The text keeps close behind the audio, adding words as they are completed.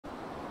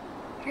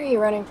What are you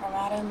running from,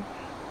 Adam?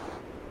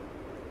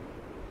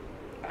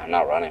 I'm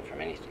not running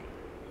from anything.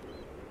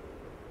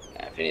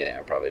 If anything, I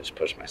probably just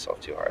pushed myself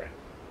too hard.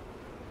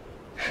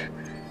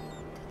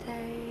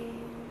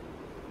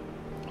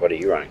 What are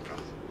you running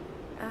from?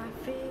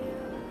 Have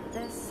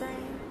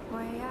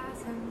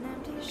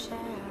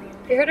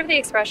you heard of the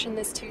expression,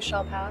 this too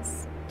shall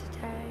pass?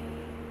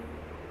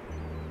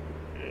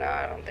 No,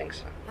 I don't think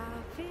so.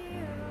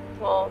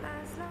 Well,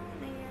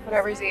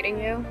 whatever's eating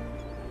you,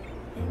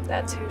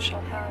 that too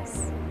shall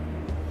pass.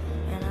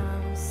 And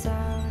I'm so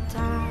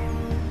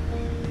tired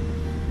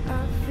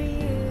of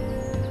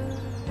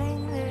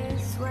feeling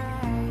this way.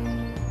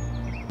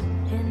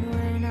 And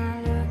when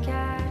I look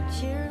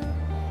at you,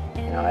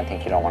 I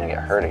think you don't want to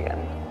get hurt again.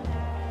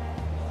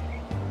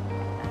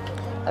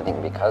 I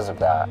think because of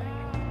that,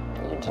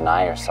 you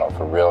deny yourself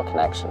a real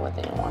connection with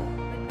anyone.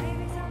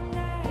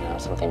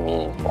 Something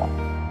meaningful.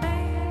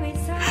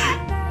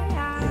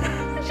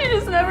 She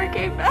just never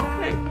came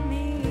back.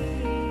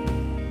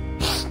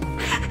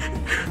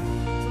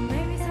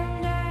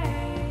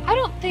 I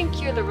don't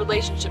think you're the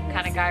relationship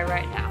kind of guy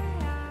right now.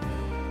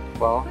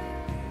 Well,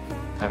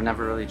 I've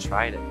never really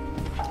tried it.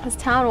 This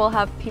town will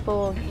have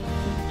people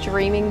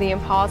dreaming the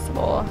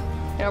impossible.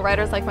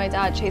 Writers like my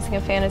dad chasing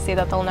a fantasy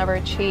that they'll never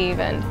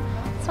achieve, and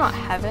it's not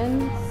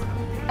heaven.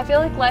 I feel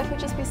like life would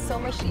just be so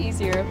much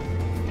easier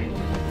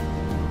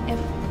if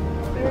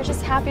we were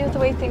just happy with the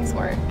way things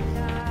were.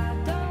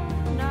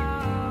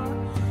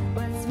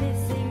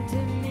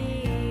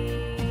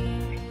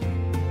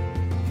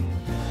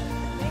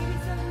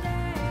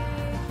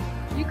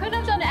 You couldn't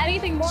have done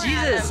anything more,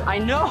 Jesus,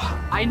 Adam.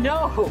 I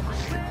know.